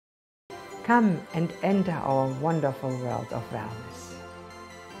Come and enter our wonderful world of wellness.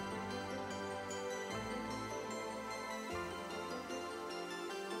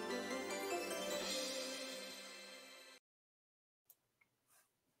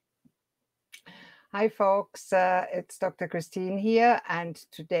 Hi folks, it's Dr. Christine here, and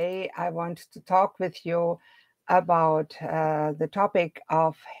today I want to talk with you about the topic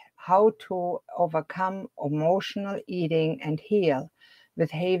of how to overcome emotional eating and heal with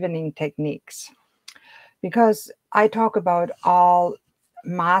havening techniques. Because I talk about all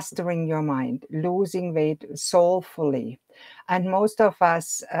mastering your mind, losing weight soulfully. And most of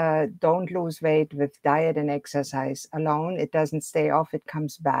us don't lose weight with diet and exercise alone. It doesn't stay off, it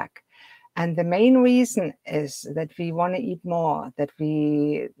comes back. And the main reason is that we want to eat more, that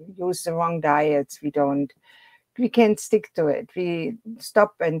we use the wrong diets, we can't stick to it. We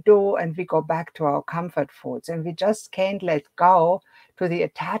stop and do, and we go back to our comfort foods, and we just can't let go to the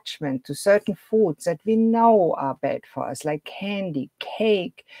attachment to certain foods that we know are bad for us, like candy,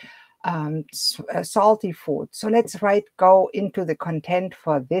 cake, salty food. So let's go into the content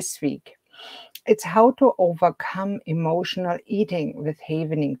for this week. It's how to overcome emotional eating with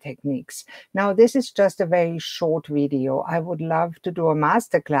havening techniques. Now, this is just a very short video. I would love to do a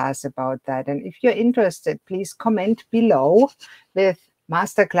masterclass about that. And if you're interested, please comment below with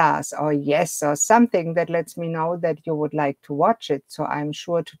masterclass or yes or something that lets me know that you would like to watch it. So I'm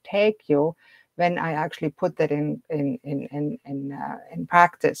sure to tag you when I actually put that in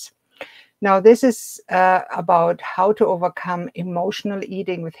practice. Now, this is about how to overcome emotional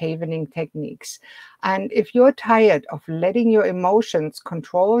eating with havening techniques. And if you're tired of letting your emotions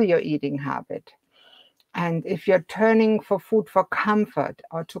control your eating habit, and if you're turning for food for comfort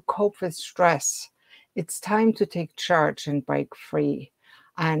or to cope with stress, it's time to take charge and break free.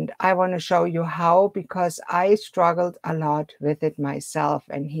 And I want to show you how, because I struggled a lot with it myself.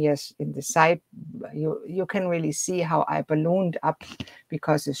 And here's in the side, you can really see how I ballooned up,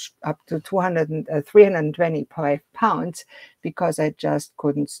 because it's up to 325 pounds, because I just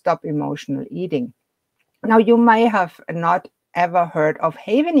couldn't stop emotional eating. Now, you may have not ever heard of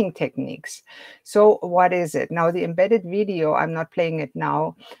havening techniques. So what is it? Now, the embedded video, I'm not playing it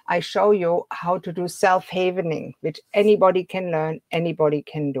now. I show you how to do self-havening, which anybody can learn, anybody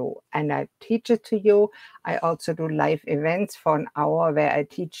can do. And I teach it to you. I also do live events for an hour where I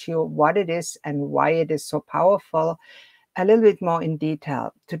teach you what it is and why it is so powerful, a little bit more in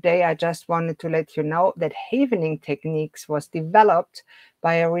detail. Today, I just wanted to let you know that havening techniques was developed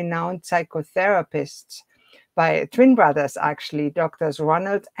by a renowned psychotherapist, by twin brothers, actually, Doctors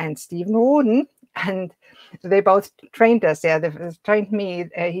Ronald and Stephen Roden. And they both trained us. Yeah, they trained me.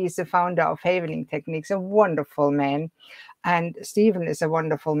 He's the founder of havening techniques, a wonderful man. And Stephen is a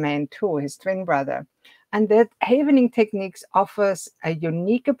wonderful man too, his twin brother. And that havening techniques offers a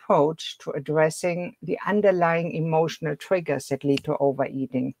unique approach to addressing the underlying emotional triggers that lead to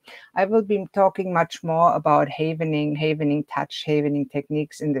overeating. I will be talking much more about havening touch, havening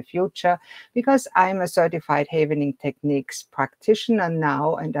techniques in the future, because I'm a certified havening techniques practitioner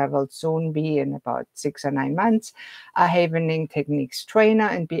now, and I will soon be, in about 6 or 9 months, a havening techniques trainer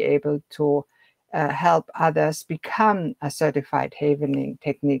and be able to help others become a certified havening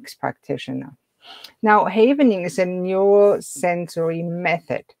techniques practitioner. Now, havening is a neurosensory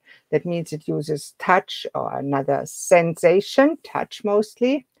method. That means it uses touch or another sensation, touch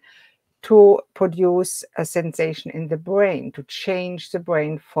mostly, to produce a sensation in the brain, to change the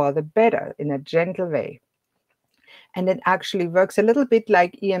brain for the better in a gentle way. And it actually works a little bit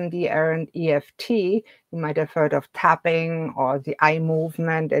like EMDR and EFT. You might have heard of tapping or the eye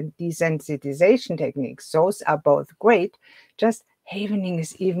movement and desensitization techniques. Those are both great. Just havening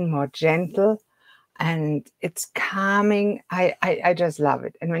is even more gentle, and it's calming. I just love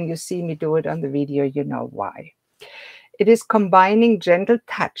it. And when you see me do it on the video, you know why. It is combining gentle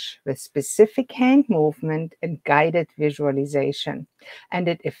touch with specific hand movement and guided visualization. And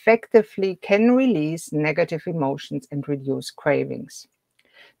it effectively can release negative emotions and reduce cravings.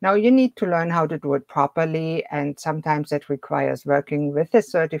 Now, you need to learn how to do it properly, and sometimes it requires working with a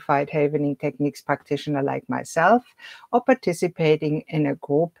certified havening techniques practitioner like myself, or participating in a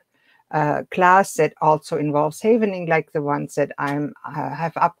group class that also involves havening, like the ones that I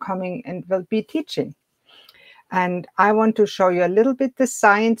have upcoming and will be teaching. And I want to show you a little bit the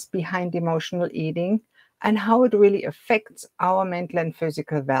science behind emotional eating and how it really affects our mental and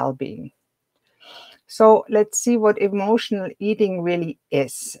physical well-being. So let's see what emotional eating really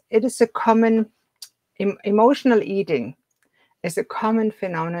is. It is a common emotional eating is a common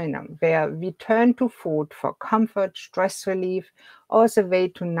phenomenon where we turn to food for comfort, stress relief, or as a way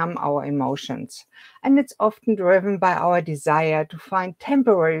to numb our emotions. And it's often driven by our desire to find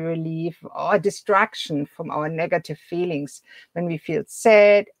temporary relief or distraction from our negative feelings when we feel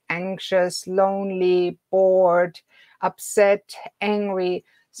sad, anxious, lonely, bored, upset, angry.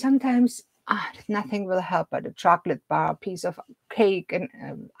 Sometimes nothing will help but a chocolate bar, a piece of cake,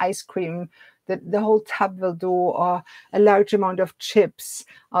 and ice cream that the whole tub will do, or a large amount of chips,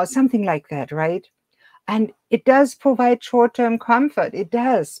 or something like that, right? And it does provide short-term comfort. It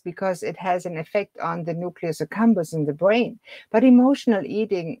does, because it has an effect on the nucleus accumbens in the brain. But emotional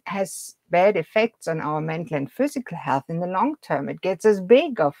eating has bad effects on our mental and physical health in the long term. It gets us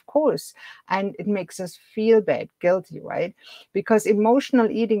big, of course, and it makes us feel bad, guilty, right? Because emotional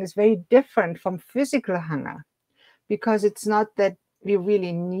eating is very different from physical hunger, because it's not that we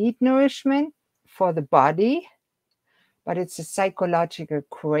really need nourishment for the body, but it's a psychological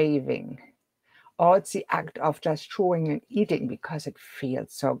craving, or it's the act of just chewing and eating because it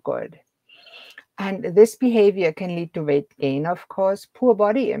feels so good. And this behavior can lead to weight gain, of course, poor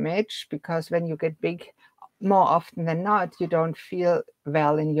body image, because when you get big, more often than not, you don't feel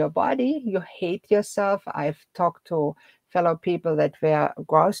well in your body. You hate yourself. I've talked to fellow people that were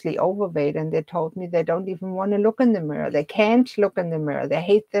grossly overweight, and they told me they don't even want to look in the mirror. They can't look in the mirror. They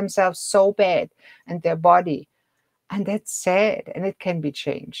hate themselves so bad and their body. And that's sad, and it can be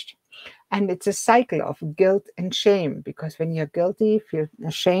changed. And it's a cycle of guilt and shame, because when you're guilty, feel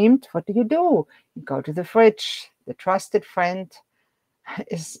ashamed, what do? You go to the fridge. The trusted friend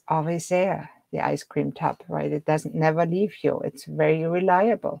is always there, the ice cream tub, right? It doesn't never leave you. It's very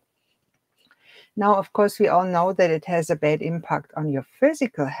reliable. Now, of course, we all know that it has a bad impact on your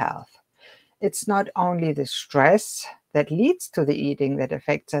physical health. It's not only the stress that leads to the eating that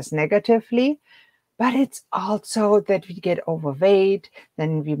affects us negatively, but it's also that we get overweight,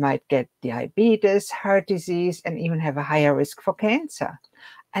 then we might get diabetes, heart disease, and even have a higher risk for cancer.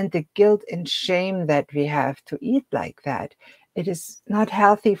 And the guilt and shame that we have to eat like that, it is not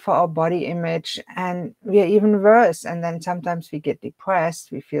healthy for our body image, and we are even worse. And then sometimes we get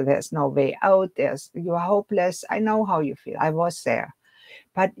depressed. We feel there's no way out. You are hopeless. I know how you feel. I was there.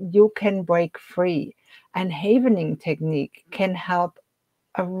 But you can break free. And havening technique can help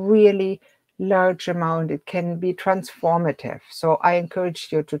a really large amount. It can be transformative. So I encourage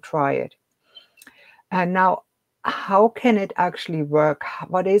you to try it. And now, how can it actually work?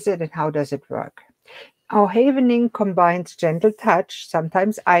 What is it and how does it work? Our havening combines gentle touch,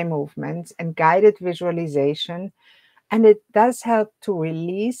 sometimes eye movements, and guided visualization. And it does help to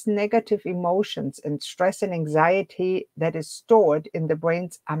release negative emotions and stress and anxiety that is stored in the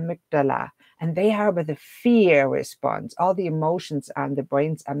brain's amygdala. And they harbor the fear response. All the emotions are in the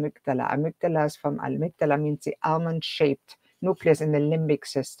brain's amygdala. Amygdala means the almond-shaped nucleus in the limbic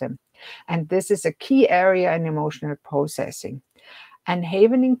system. And this is a key area in emotional processing. And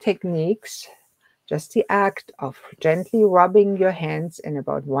havening techniques, just the act of gently rubbing your hands in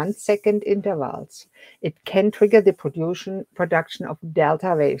about 1 second intervals, it can trigger the production of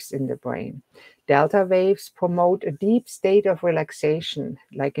delta waves in the brain. Delta waves promote a deep state of relaxation,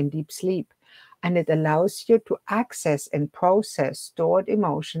 like in deep sleep, and it allows you to access and process stored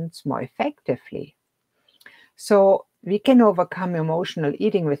emotions more effectively. So we can overcome emotional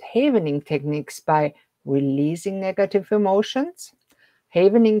eating with havening techniques by releasing negative emotions.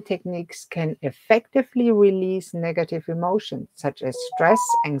 Havening techniques can effectively release negative emotions such as stress,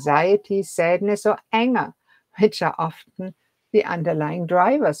 anxiety, sadness, or anger, which are often the underlying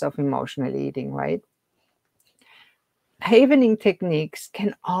drivers of emotional eating, right? Havening techniques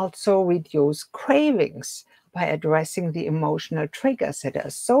can also reduce cravings by addressing the emotional triggers that are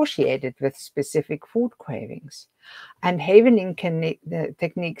associated with specific food cravings. And havening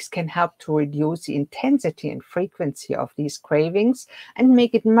techniques can help to reduce the intensity and frequency of these cravings and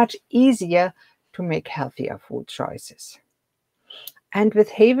make it much easier to make healthier food choices. And with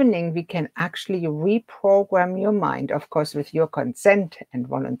havening, we can actually reprogram your mind, of course, with your consent and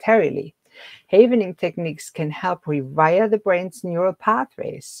voluntarily. Havening techniques can help rewire the brain's neural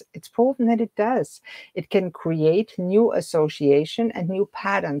pathways. It's proven that it does. It can create new association and new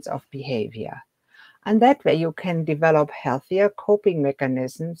patterns of behavior. And that way you can develop healthier coping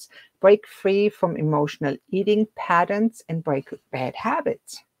mechanisms, break free from emotional eating patterns, and break bad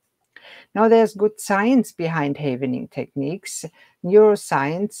habits. Now, there's good science behind havening techniques,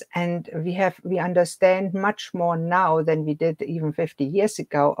 neuroscience, and we understand much more now than we did even 50 years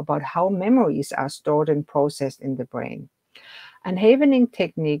ago about how memories are stored and processed in the brain. And havening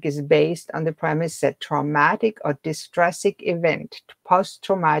technique is based on the premise that traumatic or distressing event,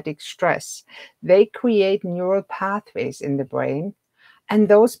 post-traumatic stress, they create neural pathways in the brain, and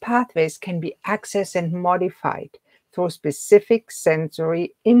those pathways can be accessed and modified through specific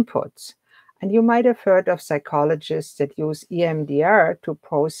sensory inputs. And you might have heard of psychologists that use EMDR to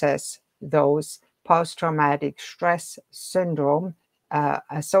process those post-traumatic stress syndrome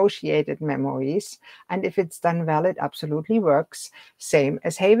associated memories. And if it's done well, it absolutely works. Same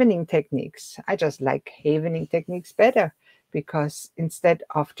as havening techniques. I just like havening techniques better because instead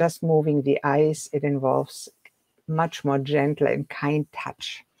of just moving the eyes, it involves much more gentle and kind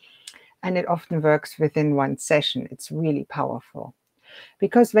touch. And it often works within one session. It's really powerful.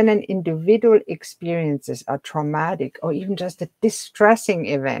 Because when an individual experiences a traumatic or even just a distressing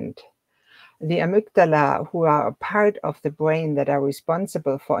event, the amygdala, who are a part of the brain that are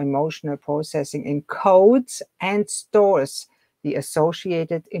responsible for emotional processing, encodes and stores the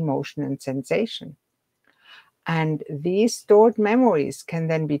associated emotion and sensation. And these stored memories can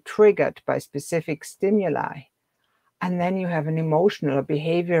then be triggered by specific stimuli. And then you have an emotional or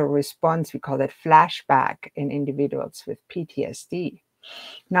behavioral response. We call that flashback in individuals with PTSD.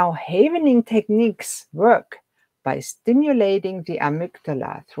 Now, havening techniques work by stimulating the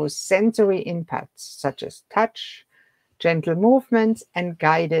amygdala through sensory inputs such as touch, gentle movements, and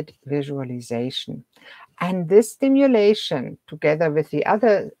guided visualization. And this stimulation, together with the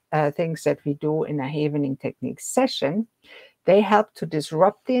other things that we do in a havening technique session, they help to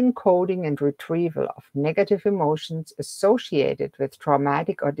disrupt the encoding and retrieval of negative emotions associated with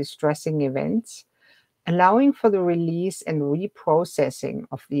traumatic or distressing events, allowing for the release and reprocessing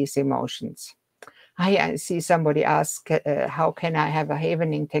of these emotions. I see somebody ask, how can I have a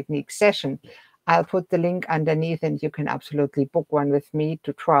havening technique session? I'll put the link underneath and you can absolutely book one with me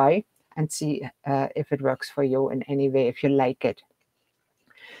to try and see if it works for you in any way, if you like it.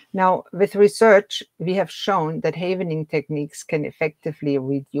 Now, with research, we have shown that havening techniques can effectively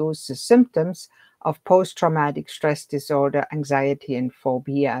reduce the symptoms of post-traumatic stress disorder, anxiety, and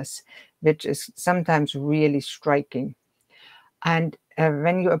phobias, which is sometimes really striking. And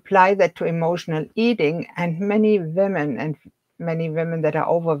when you apply that to emotional eating, and many women that are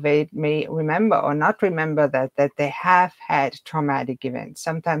overweight may remember or not remember that they have had traumatic events,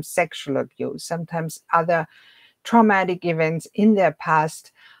 sometimes sexual abuse, sometimes other traumatic events in their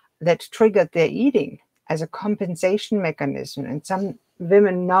past that triggered their eating as a compensation mechanism. And some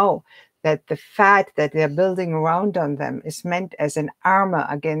women know that the fat that they're building around on them is meant as an armor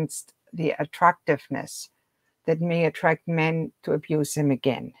against the attractiveness that may attract men to abuse them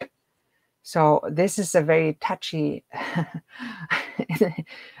again. So this is a very touchy,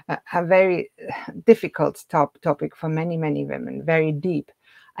 a very difficult topic for many, many women, very deep.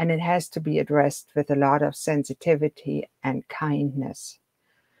 And it has to be addressed with a lot of sensitivity and kindness,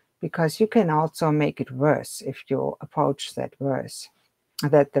 because you can also make it worse if you approach that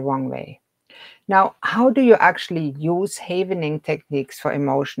the wrong way. Now, how do you actually use havening techniques for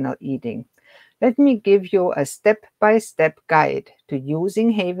emotional eating? Let me give you a step-by-step guide to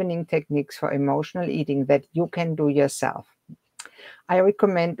using havening techniques for emotional eating that you can do yourself. I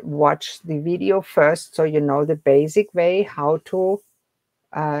recommend watch the video first so you know the basic way how to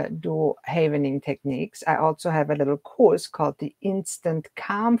do havening techniques. I also have a little course called the Instant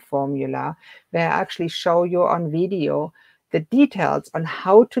Calm Formula, where I actually show you on video the details on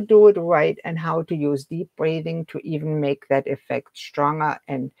how to do it right and how to use deep breathing to even make that effect stronger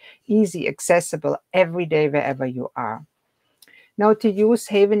and easy accessible every day wherever you are. Now, to use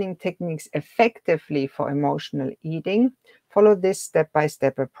havening techniques effectively for emotional eating, follow this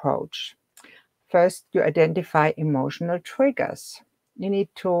step-by-step approach. First, you identify emotional triggers. You need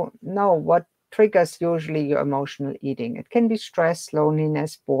to know what triggers usually your emotional eating. It can be stress,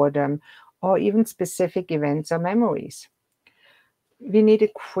 loneliness, boredom, or even specific events or memories. We need to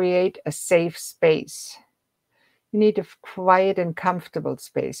create a safe space. You need a quiet and comfortable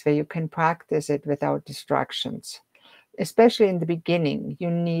space where you can practice it without distractions. Especially in the beginning, you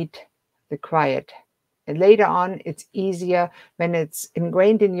need the quiet. And later on, it's easier when it's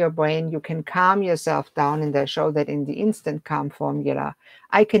ingrained in your brain. You can calm yourself down, and they show that in the Instant Calm Formula,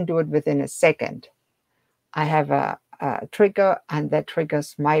 I can do it within a second. I have a trigger, and that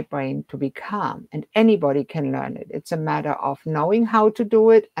triggers my brain to be calm, and anybody can learn it. It's a matter of knowing how to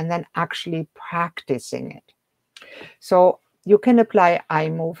do it and then actually practicing it. So you can apply eye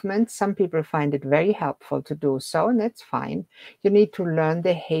movements. Some people find it very helpful to do so, and that's fine. You need to learn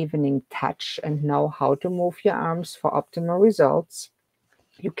the havening touch and know how to move your arms for optimal results.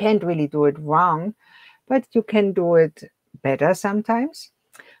 You can't really do it wrong, but you can do it better sometimes.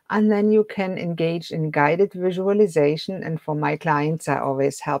 And then you can engage in guided visualization. And for my clients, I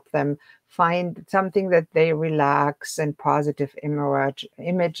always help them find something that they relax and positive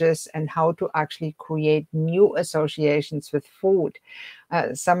images, and how to actually create new associations with food.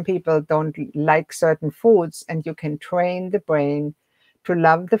 Some people don't like certain foods, and you can train the brain to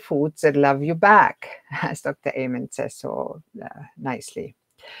love the foods that love you back, as Dr. Amen says so nicely.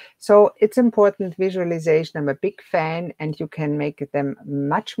 So it's important visualization. I'm a big fan, and you can make them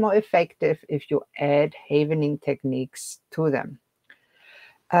much more effective if you add havening techniques to them.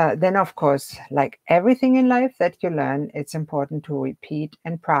 Then, of course, like everything in life that you learn, it's important to repeat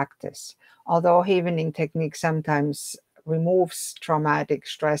and practice. Although havening technique sometimes removes traumatic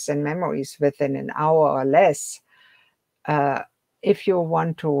stress and memories within an hour or less, uh, if you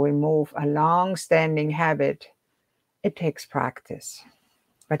want to remove a long-standing habit, it takes practice.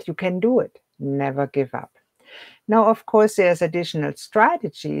 But you can do it. Never give up. Now, of course, there's additional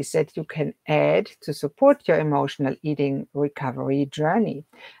strategies that you can add to support your emotional eating recovery journey.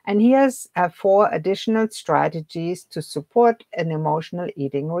 And here's 4 additional strategies to support an emotional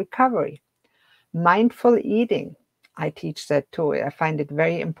eating recovery. Mindful eating. I teach that too. I find it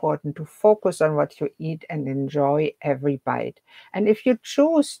very important to focus on what you eat and enjoy every bite. And if you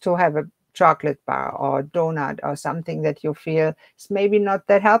choose to have a chocolate bar or donut or something that you feel is maybe not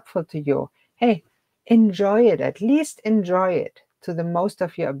that helpful to you, hey, enjoy it. At least enjoy it to the most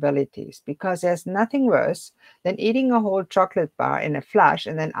of your abilities, because there's nothing worse than eating a whole chocolate bar in a flash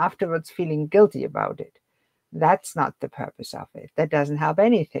and then afterwards feeling guilty about it. That's not the purpose of it. That doesn't help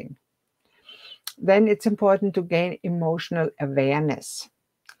anything. Then it's important to gain emotional awareness.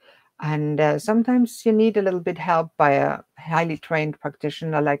 And sometimes you need a little bit help by a highly trained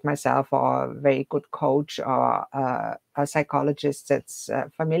practitioner like myself, or a very good coach, or a psychologist that's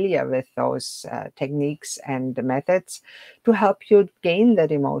familiar with those techniques and methods, to help you gain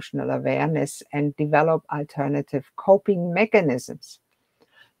that emotional awareness and develop alternative coping mechanisms.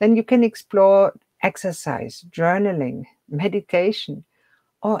 Then you can explore exercise, journaling, meditation,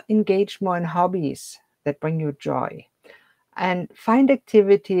 or engage more in hobbies that bring you joy. And find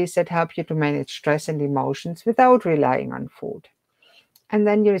activities that help you to manage stress and emotions without relying on food. And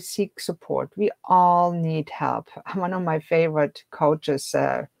then you seek support. We all need help. One of my favorite coaches,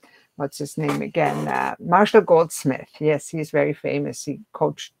 what's his name again? Marshall Goldsmith. Yes, he's very famous. He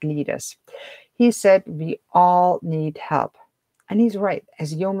coached leaders. He said, we all need help. And he's right.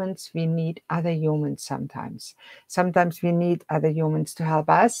 As humans, we need other humans sometimes. Sometimes we need other humans to help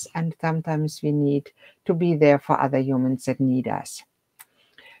us, and sometimes we need to be there for other humans that need us.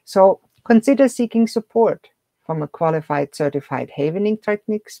 So consider seeking support from a qualified, certified havening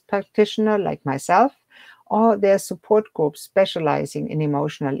techniques practitioner like myself, or there are support groups specializing in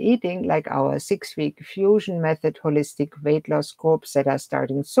emotional eating, like our 6-week fusion method holistic weight loss groups that are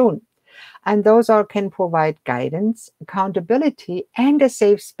starting soon. And those all can provide guidance, accountability, and a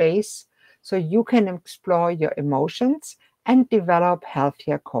safe space so you can explore your emotions and develop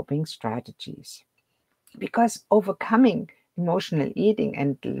healthier coping strategies. Because overcoming emotional eating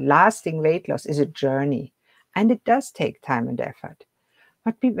and lasting weight loss is a journey, and it does take time and effort.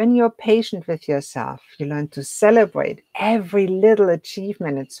 But when you're patient with yourself, you learn to celebrate every little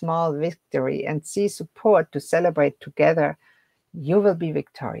achievement and small victory, and see support to celebrate together, you will be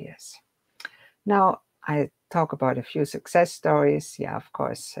victorious. Now, I talk about a few success stories. Yeah, of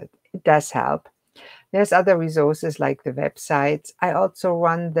course, it does help. There's other resources like the websites. I also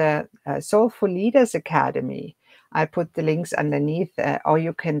run the Soulful Leaders Academy. I put the links underneath, or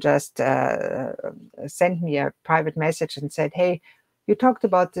you can just send me a private message and said, hey, you talked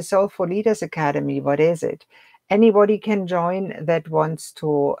about the Soulful Leaders Academy. What is it? Anybody can join that wants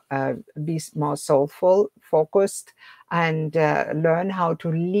to be more soulful, focused, and learn how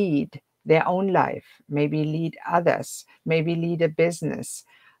to lead their own life, maybe lead others, maybe lead a business.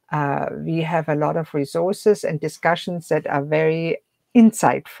 We have a lot of resources and discussions that are very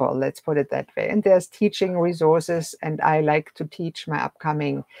insightful, let's put it that way. And there's teaching resources, and I like to teach my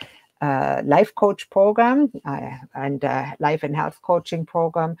upcoming life coach program and life and health coaching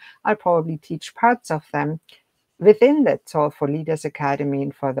program. I'll probably teach parts of them within that Soulful Leaders Academy,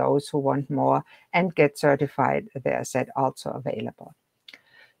 and for those who want more and get certified, there's that also available.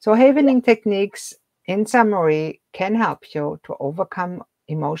 So havening techniques, in summary, can help you to overcome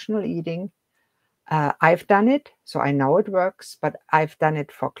emotional eating. I've done it, so I know it works, but I've done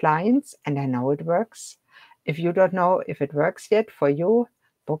it for clients and I know it works. If you don't know if it works yet for you,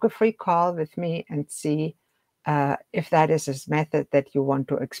 book a free call with me and see if that is a method that you want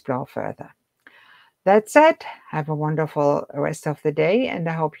to explore further. That's it. Have a wonderful rest of the day, and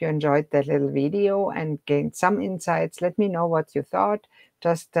I hope you enjoyed that little video and gained some insights. Let me know what you thought.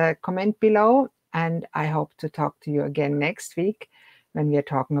 just comment below, and I hope to talk to you again next week when we are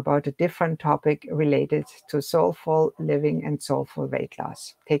talking about a different topic related to soulful living and soulful weight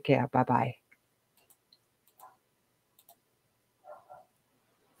loss. Take care. Bye-bye.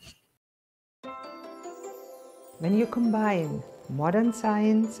 When you combine modern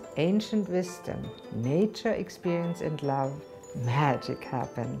science, ancient wisdom, nature, experience, and love, magic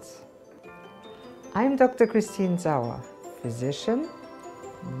happens. I'm Dr. Christine Sauer, physician,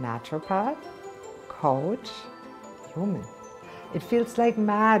 naturopath, coach, human. It feels like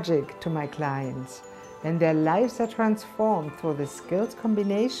magic to my clients when their lives are transformed through the skilled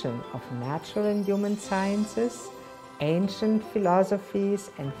combination of natural and human sciences, ancient philosophies,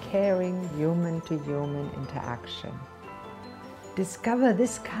 and caring human-to-human interaction. Discover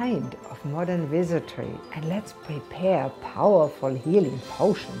this kind of modern wizardry and let's prepare powerful healing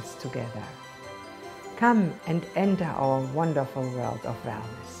potions together. Come and enter our wonderful world of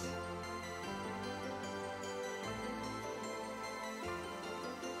wellness.